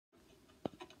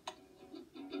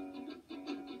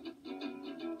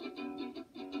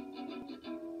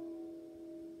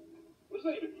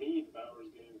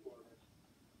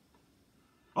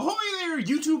Ahoy there,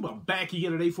 YouTube! I'm back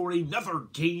again today for another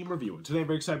game review. And today I'm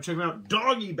very excited to check out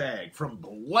Doggy Bag from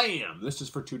Blam. This is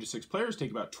for 2 to 6 players,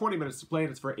 take about 20 minutes to play,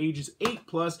 and it's for ages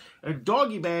 8+. And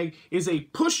Doggy Bag is a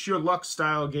push your luck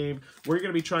style game where you're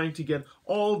going to be trying to get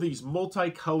all these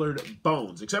multicolored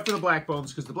bones, except for the black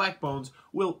bones, because the black bones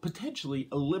will potentially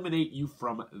eliminate you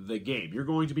from the game. You're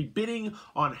going to be bidding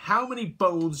on how many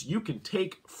bones you can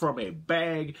take from a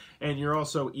bag, and you're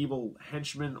also evil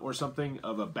henchman or something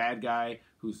of a bad guy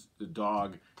who's the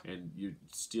dog, and you're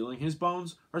stealing his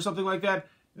bones or something like that.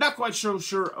 Not quite so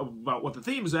sure about what the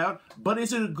theme is out, but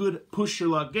is it a good push your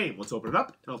luck game? Let's open it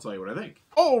up, and I'll tell you what I think.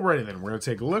 Alrighty then, we're going to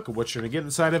take a look at what you're going to get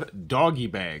inside of Doggy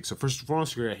Bag. So first and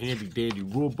foremost, you're going to get a handy-dandy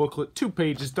rule booklet, 2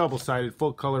 pages, double-sided,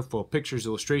 full color, full of pictures,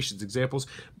 illustrations, examples.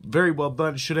 Very well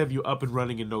done. Should have you up and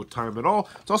running in no time at all.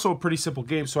 It's also a pretty simple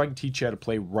game, so I can teach you how to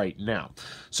play right now.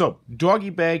 So Doggy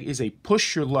Bag is a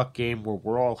push your luck game where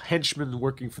we're all henchmen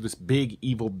working for this big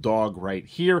evil dog right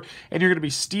here, and you're going to be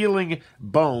stealing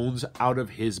bones out of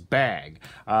his bag,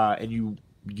 and you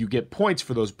get points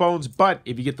for those bones, but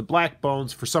if you get the black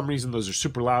bones, for some reason those are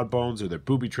super loud bones or they're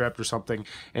booby-trapped or something,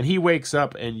 and he wakes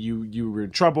up and you're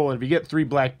in trouble, and if you get 3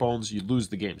 black bones, you lose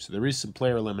the game. So there is some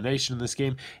player elimination in this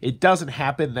game. It doesn't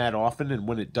happen that often, and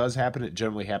when it does happen, it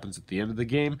generally happens at the end of the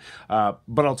game,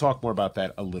 but I'll talk more about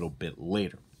that a little bit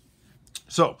later.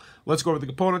 So, let's go over the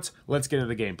components. Let's get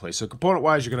into the gameplay. So,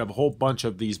 component-wise, you're going to have a whole bunch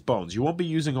of these bones. You won't be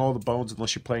using all the bones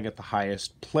unless you're playing at the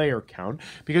highest player count,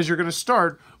 because you're going to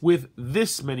start with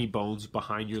this many bones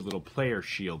behind your little player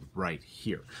shield right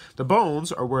here. The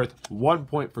bones are worth 1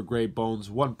 point for gray bones,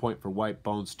 1 point for white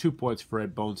bones, 2 points for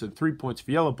red bones, and 3 points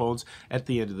for yellow bones at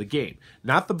the end of the game.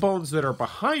 Not the bones that are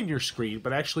behind your screen,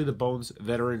 but actually the bones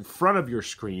that are in front of your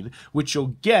screen, which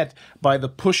you'll get by the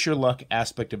push your luck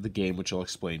aspect of the game, which I'll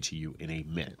explain to you in a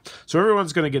minute. So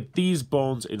everyone's going to get these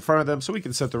bones in front of them, so we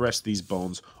can set the rest of these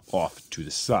bones off to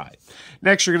the side.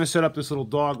 Next, you're going to set up this little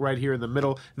dog right here in the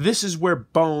middle. This is where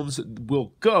bones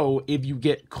will go if you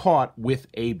get caught with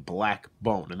a black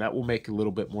bone, and that will make a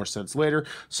little bit more sense later,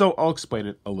 so I'll explain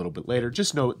it a little bit later.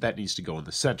 Just note that needs to go in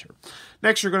the center.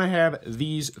 Next, you're going to have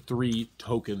these 3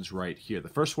 tokens right here. The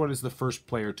first one is the first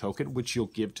player token, which you'll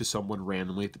give to someone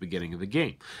randomly at the beginning of the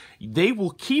game. They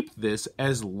will keep this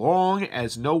as long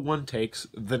as no one takes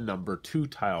the number 2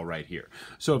 tile right here.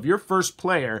 So if you're first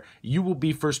player, you will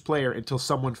be first player until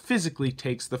someone physically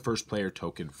takes the first player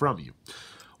token from you.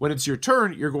 When it's your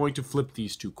turn, you're going to flip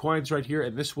these 2 coins right here,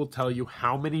 and this will tell you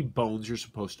how many bones you're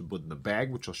supposed to put in the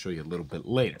bag, which I'll show you a little bit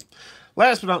later.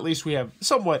 Last but not least, we have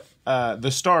somewhat the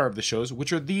star of the shows,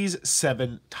 which are these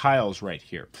 7 tiles right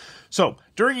here. So,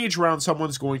 during each round,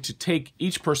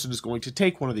 each person is going to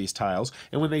take one of these tiles,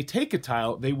 and when they take a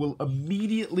tile, they will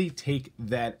immediately take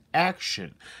that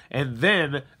action. And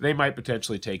then, they might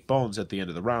potentially take bones at the end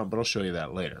of the round, but I'll show you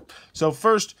that later. So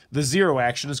first, the 0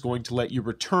 action is going to let you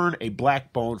return a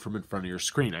black bone from in front of your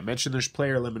screen. I mentioned there's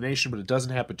player elimination, but it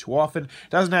doesn't happen too often. It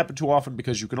doesn't happen too often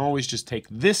because you can always just take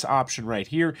this option right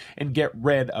here and get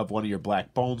rid of one of your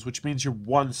black bones, which means you're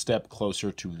 1 step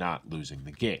closer to not losing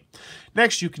the game.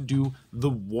 Next, you can do the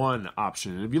 1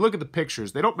 option. And if you look at the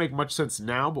pictures, they don't make much sense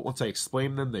now, but once I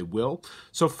explain them, they will.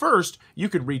 So first, you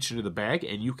can reach into the bag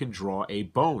and you can draw a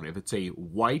bone. If it's a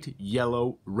white,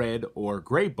 yellow, red, or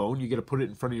gray bone, you get to put it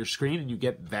in front of your screen and you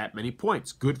get that many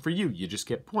points. Good for you. You just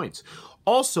get points.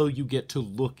 Also, you get to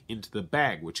look into the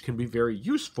bag, which can be very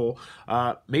useful.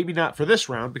 Maybe not for this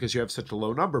round because you have such a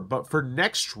low number, but for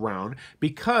next round,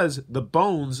 because the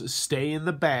bones stay in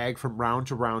the bag from round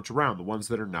to round to round, the ones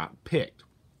that are not picked.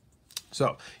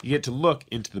 So, you get to look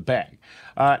into the bag.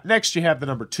 Next, you have the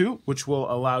number 2, which will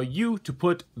allow you to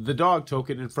put the dog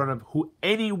token in front of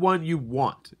anyone you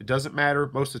want. It doesn't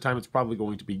matter. Most of the time, it's probably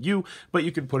going to be you, but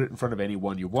you can put it in front of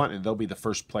anyone you want, and they'll be the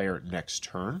first player next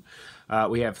turn.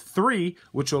 We have 3,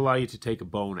 which will allow you to take a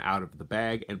bone out of the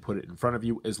bag and put it in front of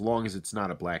you as long as it's not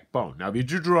a black bone. Now, if you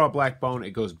do draw a black bone,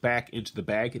 it goes back into the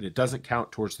bag, and it doesn't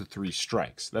count towards the 3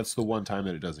 strikes. That's the one time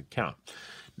that it doesn't count.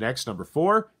 Next, number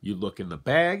 4, you look in the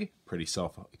bag. Pretty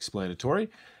self-explanatory.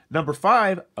 Number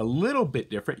 5, a little bit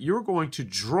different. You're going to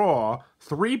draw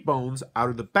 3 bones out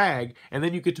of the bag, and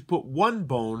then you get to put 1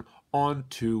 bone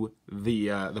onto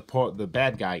the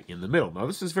bad guy in the middle. Now,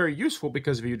 this is very useful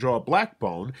because if you draw a black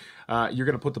bone, you're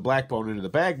going to put the black bone into the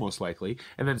bag most likely,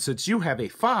 and then since you have a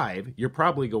 5, you're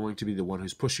probably going to be the one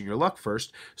who's pushing your luck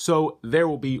first, so there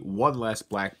will be 1 less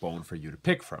black bone for you to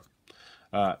pick from.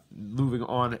 Moving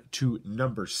on to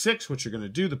number 6, what you're going to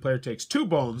do, the player takes 2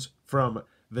 bones from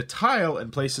the tile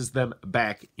and places them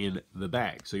back in the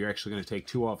bag. So you're actually going to take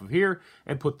 2 off of here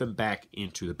and put them back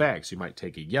into the bag. So you might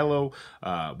take a yellow,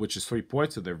 which is 3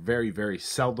 points, so they're very, very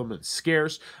seldom and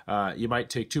scarce. You might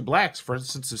take 2 blacks, for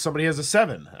instance, if somebody has a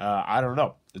 7. I don't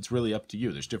know. It's really up to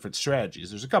you. There's different strategies.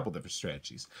 There's a couple different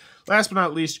strategies. Last but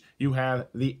not least, you have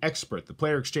the expert. The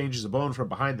player exchanges a bone from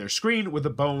behind their screen with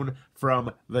a bone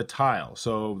from the tile.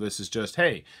 So this is just,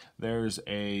 hey, there's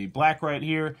a black right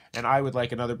here, and I would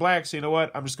like another black. So you know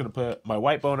what? I'm just going to put my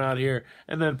white bone out here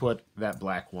and then put that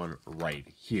black one right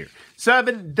here.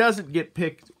 7 doesn't get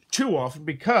picked too often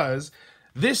because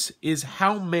this is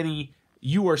how many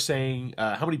you are saying,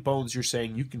 how many bones you're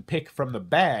saying you can pick from the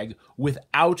bag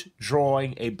without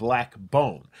drawing a black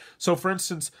bone. So for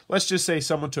instance, let's just say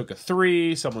someone took a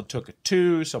 3, someone took a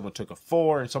 2, someone took a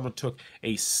 4, and someone took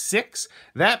a 6.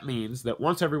 That means that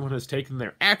once everyone has taken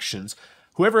their actions,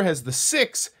 whoever has the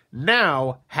 6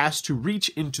 now has to reach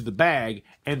into the bag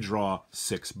and draw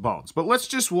 6 bones. But let's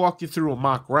just walk you through a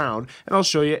mock round, and I'll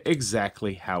show you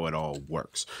exactly how it all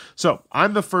works. So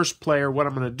I'm the first player. What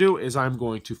I'm going to do is I'm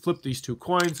going to flip these 2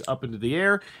 coins up into the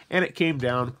air, and it came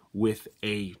down with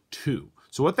a 2.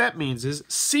 So what that means is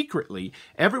secretly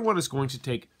everyone is going to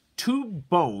take 2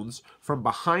 bones from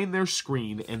behind their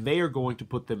screen, and they are going to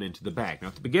put them into the bag. Now,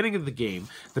 at the beginning of the game,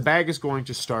 the bag is going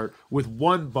to start with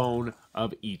 1 bone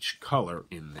of each color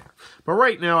in there. But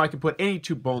right now, I can put any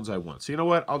 2 bones I want. So you know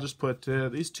what? I'll just put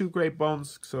these 2 gray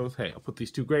bones. So, hey, I'll put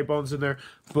these 2 gray bones in there.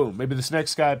 Boom. Maybe this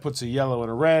next guy puts a yellow and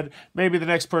a red. Maybe the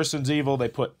next person's evil. They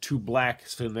put 2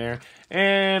 blacks in there.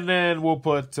 And then we'll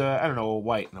put, I don't know, a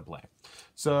white and a black.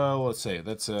 So let's say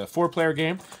that's a 4-player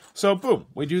game. So, boom,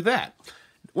 we do that.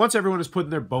 Once everyone is putting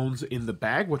their bones in the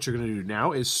bag, what you're going to do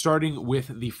now is, starting with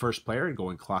the first player and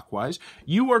going clockwise,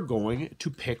 you are going to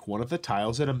pick one of the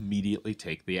tiles and immediately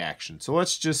take the action. So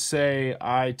let's just say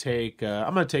I take,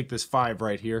 I'm going to take this 5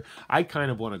 right here. I kind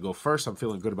of want to go first. I'm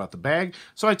feeling good about the bag.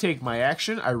 So I take my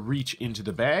action, I reach into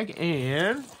the bag,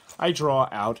 and I draw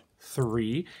out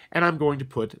 3, and I'm going to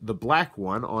put the black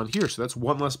one on here. So that's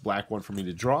 1 less black one for me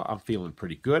to draw. I'm feeling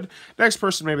pretty good. Next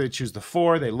person, maybe they choose the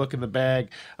 4. They look in the bag.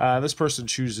 This person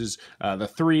chooses the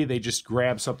 3. They just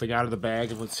grab something out of the bag,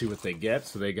 and let's see what they get.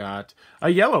 So they got a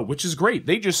yellow, which is great.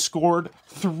 They just scored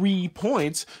 3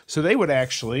 points. So they would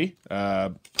actually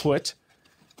put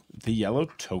the yellow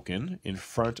token in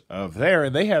front of there,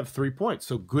 and they have 3 points,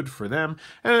 so good for them.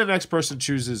 And the next person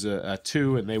chooses a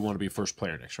 2, and they want to be first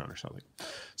player next round or something.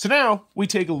 So now we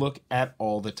take a look at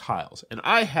all the tiles, and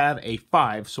I have a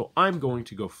 5, so I'm going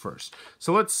to go first.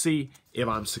 So let's see if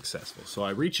I'm successful. So I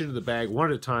reach into the bag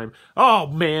one at a time. Oh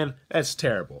man, that's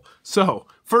terrible. So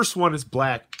first one is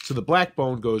black, so the black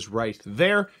bone goes right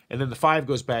there, and then the 5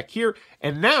 goes back here,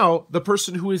 and now the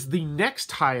person who is the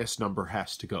next highest number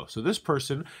has to go. So this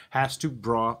person has to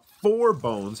draw 4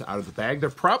 bones out of the bag. They're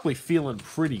probably feeling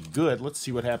pretty good. Let's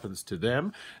see what happens to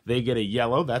them. They get a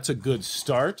yellow. That's a good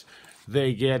start.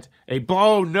 They get a,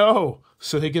 oh no!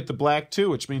 So they get the black too,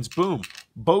 which means boom,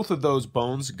 both of those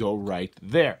bones go right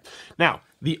there. Now,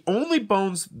 the only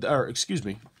bones, or excuse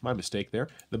me, my mistake there.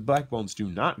 The black bones do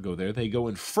not go there. They go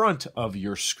in front of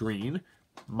your screen.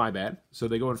 My bad. So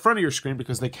they go in front of your screen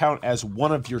because they count as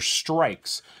one of your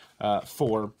strikes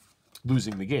for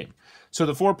losing the game. So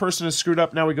the 4 person is screwed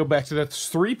up. Now we go back to that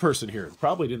 3 person here.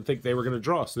 Probably didn't think they were going to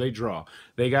draw, so they draw.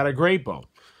 They got a gray bone.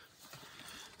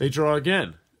 They draw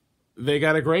again. They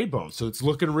got a gray bone, so it's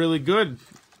looking really good.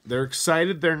 They're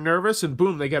excited, they're nervous, and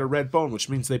boom, they got a red bone, which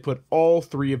means they put all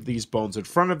 3 of these bones in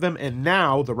front of them, and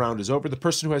now the round is over. The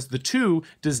person who has the 2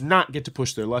 does not get to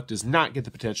push their luck, does not get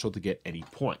the potential to get any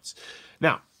points.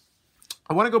 Now,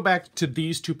 I want to go back to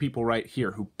these 2 people right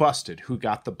here who busted, who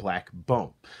got the black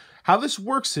bone. How this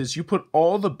works is you put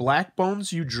all the black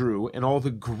bones you drew and all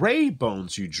the gray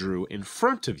bones you drew in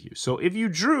front of you. So if you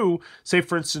drew, say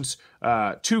for instance,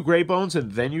 2 gray bones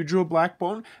and then you drew a black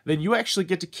bone, then you actually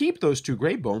get to keep those 2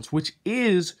 gray bones, which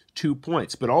is 2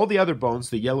 points. But all the other bones,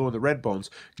 the yellow and the red bones,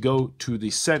 go to the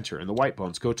center, and the white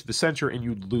bones go to the center, and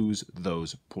you lose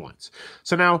those points.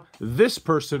 So now this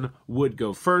person would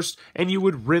go first, and you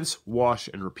would rinse, wash,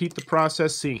 and repeat the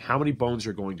process, seeing how many bones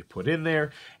you're going to put in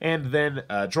there, and then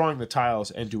drawing the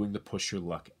tiles and doing the push your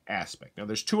luck aspect. Now,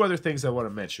 there's 2 other things I want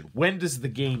to mention. When does the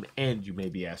game end, you may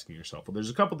be asking yourself? Well, there's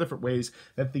a couple different ways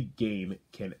that the game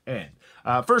can end.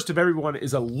 First, if everyone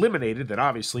is eliminated, then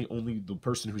obviously only the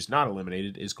person who's not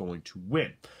eliminated is going to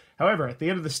win. However, at the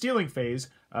end of the stealing phase,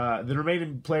 the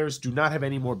remaining players do not have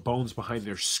any more bones behind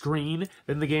their screen,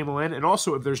 then the game will end. And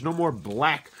also, if there's no more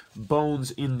black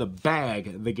bones in the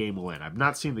bag, the game will end. I've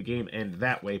not seen the game end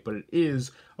that way, but it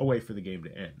is a way for the game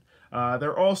to end.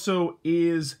 There also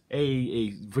is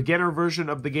a beginner version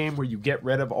of the game where you get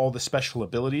rid of all the special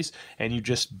abilities and you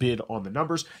just bid on the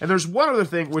numbers. And there's one other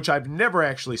thing which I've never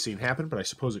actually seen happen, but I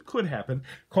suppose it could happen,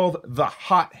 called the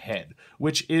hothead,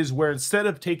 which is where instead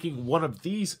of taking one of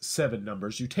these 7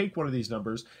 numbers, you take one of these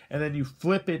numbers and then you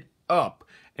flip it up,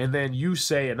 and then you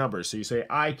say a number. So you say,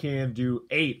 I can do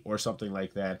 8 or something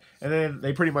like that. And then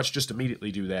they pretty much just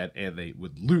immediately do that, and they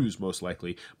would lose most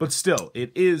likely. But still,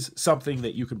 it is something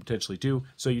that you can potentially do,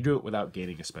 so you do it without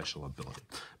gaining a special ability.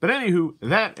 But anywho,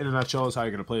 that in a nutshell is how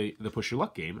you're going to play the Push Your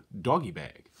Luck game, Doggy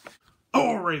Bag.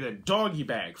 Alright then, Doggy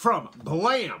Bag from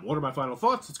Blam. What are my final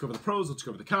thoughts? Let's go over the pros, let's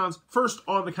go over the cons. First,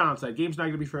 on the con side, game's not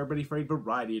going to be for everybody for a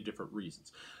variety of different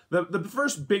reasons. The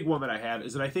first big one that I have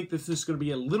is that I think this is going to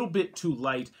be a little bit too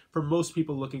light for most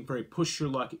people looking for a push your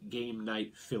luck game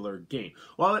night filler game.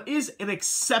 While it is an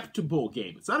acceptable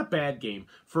game, it's not a bad game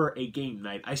for a game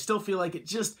night, I still feel like it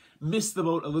just missed the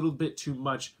boat a little bit too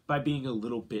much by being a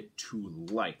little bit too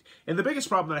light. And the biggest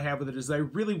problem that I have with it is that I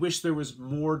really wish there was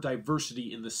more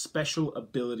diversity in the special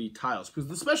ability tiles, because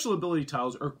the special ability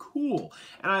tiles are cool,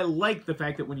 and I like the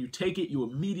fact that when you take it, you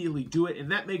immediately do it,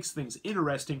 and that makes things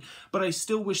interesting, but I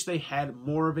still wish they had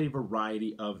more of a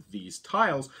variety of these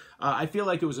tiles. I feel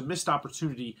like it was a missed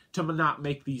opportunity to not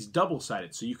make these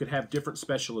double-sided, so you could have different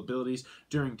special abilities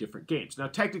during different games. Now,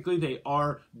 technically, they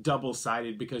are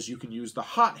double-sided because you can use the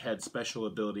Hothead special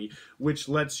ability, which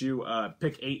lets you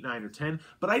pick 8, 9, or 10,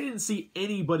 but I didn't see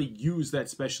anybody use that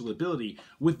special ability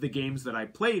with the games that I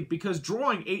played, because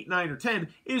drawing 8, 9, or 10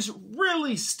 is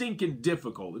really stinking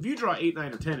difficult. If you draw 8,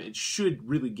 9, or 10, it should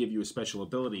really give you a special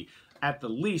ability at the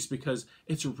least, because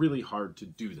it's really hard to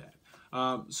do that.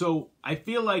 So I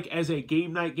feel like as a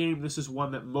game night game, this is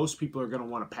one that most people are going to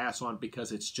want to pass on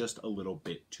because it's just a little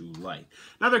bit too light.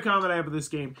 Another comment I have with this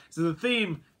game is that the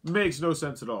theme makes no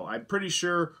sense at all. I'm pretty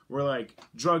sure we're like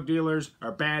drug dealers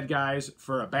are bad guys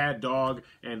for a bad dog,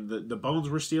 and the bones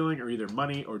we're stealing are either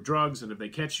money or drugs, and if they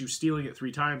catch you stealing it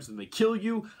 3 times, then they kill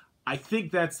you. I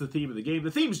think that's the theme of the game.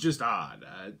 The theme's just odd.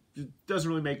 It doesn't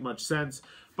really make much sense.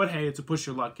 But hey, it's a push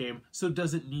your luck game, so it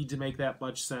doesn't need to make that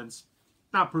much sense.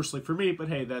 Not personally for me, but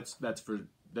hey, that's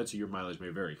your mileage may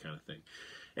vary kind of thing.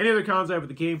 Any other cons I have with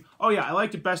the game? Oh yeah, I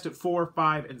liked it best at 4,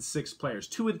 5, and 6 players.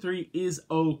 2 and 3 is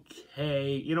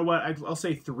okay. You know what? I'll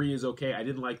say 3 is okay. I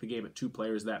didn't like the game at 2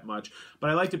 players that much, but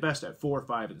I liked it best at 4,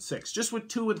 5, and 6. Just with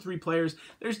 2 and 3 players,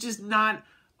 there's just not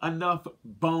enough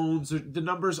bones. The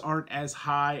numbers aren't as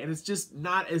high, and it's just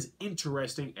not as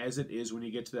interesting as it is when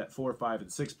you get to that 4, 5,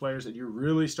 and 6 players, and you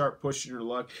really start pushing your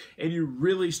luck, and you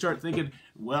really start thinking,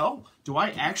 well, do I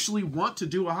actually want to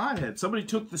do a hothead? Somebody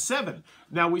took the 7.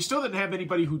 Now, we still didn't have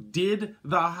anybody who did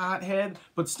the hothead,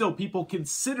 but still, people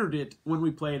considered it when we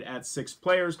played at 6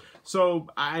 players, so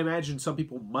I imagine some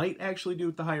people might actually do it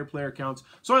with the higher player counts,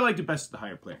 so I liked it best at the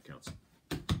higher player counts.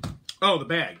 Oh, the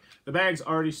bag. The bag's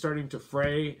already starting to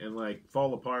fray and, like,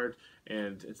 fall apart,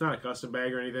 and it's not a custom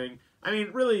bag or anything. I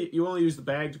mean, really, you only use the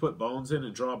bag to put bones in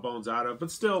and draw bones out of, but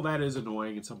still, that is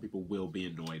annoying, and some people will be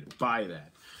annoyed by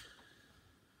that.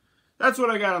 That's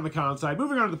what I got on the con side.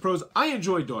 Moving on to the pros, I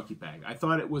enjoyed Doggy Bag. I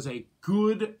thought it was a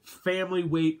good family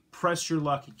weight press your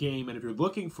luck game, and if you're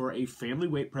looking for a family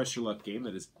weight press your luck game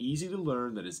that is easy to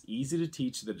learn, that is easy to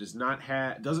teach, that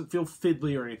doesn't feel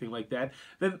fiddly or anything like that,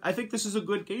 then I think this is a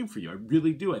good game for you. I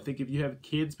really do. I think if you have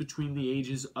kids between the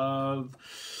ages of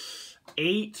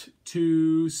 8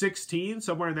 to 16,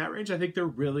 somewhere in that range, I think they're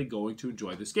really going to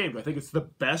enjoy this game. Do I think it's the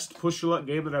best push your luck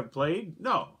game that I've played?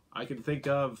 No. I can think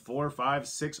of 4, 5,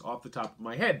 6 off the top of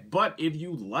my head. But if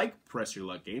you like press your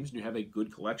luck games and you have a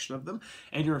good collection of them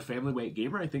and you're a family weight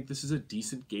gamer, I think this is a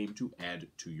decent game to add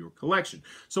to your collection.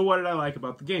 So what did I like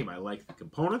about the game? I like the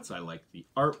components. I like the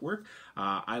artwork.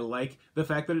 I like the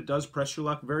fact that it does press your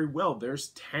luck very well. There's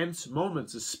tense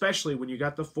moments, especially when you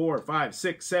got the 4, 5,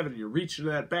 6, 7, and you're reaching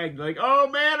to that bag and you're like, oh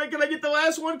man, can I get the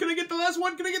last one? Can I get the last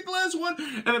one? Can I get the last one?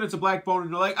 And then it's a black bone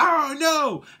and you're like, oh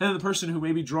no! And then the person who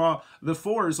maybe draw the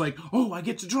 4 is like, oh, I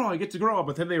get to draw,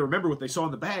 but then they remember what they saw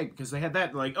in the bag because they had that,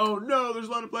 and like, oh no, there's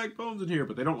a lot of black bones in here,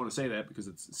 but they don't want to say that because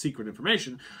it's secret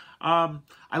information.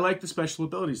 I like the special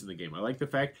abilities in the game. I like the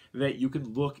fact that you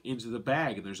can look into the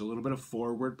bag, and there's a little bit of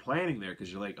forward planning there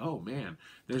because you're like, oh man,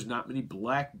 there's not many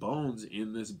black bones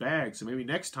in this bag, so maybe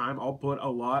next time I'll put a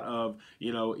lot of,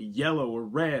 you know, yellow or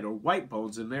red or white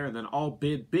bones in there, and then I'll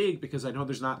bid big because I know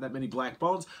there's not that many black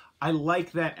bones. I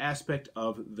like that aspect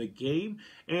of the game,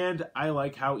 and I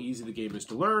like how easy the game is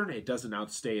to learn. It doesn't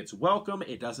outstay its welcome.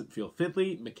 It doesn't feel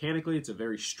fiddly. Mechanically, it's a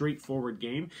very straightforward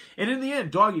game. And in the end,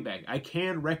 Doggy Bag, I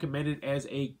can recommend it as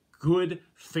a good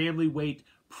family weight,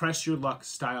 press your luck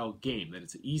style game that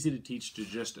it's easy to teach to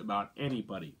just about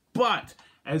anybody. But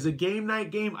As a game night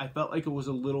game, I felt like it was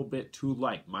a little bit too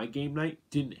light. My game night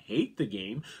didn't hate the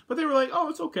game, but they were like, oh,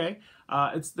 it's okay.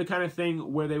 It's the kind of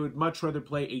thing where they would much rather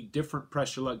play a different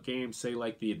Press Your Luck game, say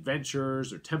like the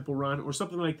Adventures or Temple Run or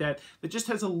something like that, that just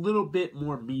has a little bit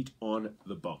more meat on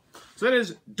the bone. So that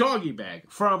is Doggy Bag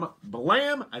from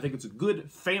Blam. I think it's a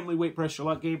good family weight Press Your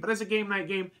Luck game, but as a game night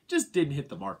game, just didn't hit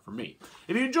the mark for me.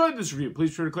 If you enjoyed this review,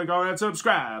 please be sure to click on that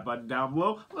subscribe button down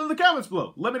below. In the comments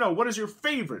below, let me know what is your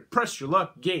favorite Press Your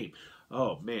Luck game.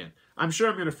 Oh, man. I'm sure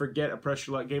I'm going to forget a Press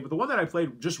Your Luck game, but the one that I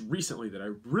played just recently that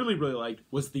I really, really liked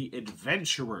was the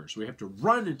Adventurers. We have to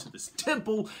run into this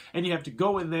temple, and you have to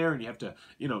go in there, and you have to,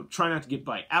 you know, try not to get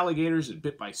by alligators and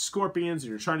bit by scorpions, and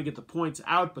you're trying to get the points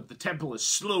out, but the temple is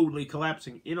slowly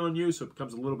collapsing in on you, so it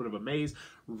becomes a little bit of a maze.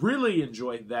 Really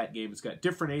enjoyed that game. It's got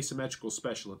different asymmetrical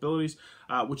special abilities,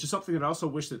 which is something that I also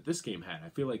wish that this game had. I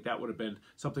feel like that would have been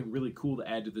something really cool to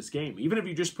add to this game. Even if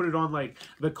you just put it on, like,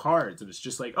 the cards, and it's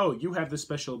just like, oh, you have this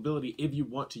special ability if you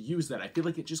want to use that. I feel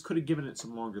like it just could have given it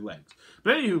some longer legs.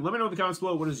 But anywho, let me know in the comments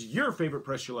below what is your favorite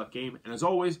Press Your Luck game. And as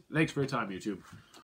always, thanks for your time, YouTube.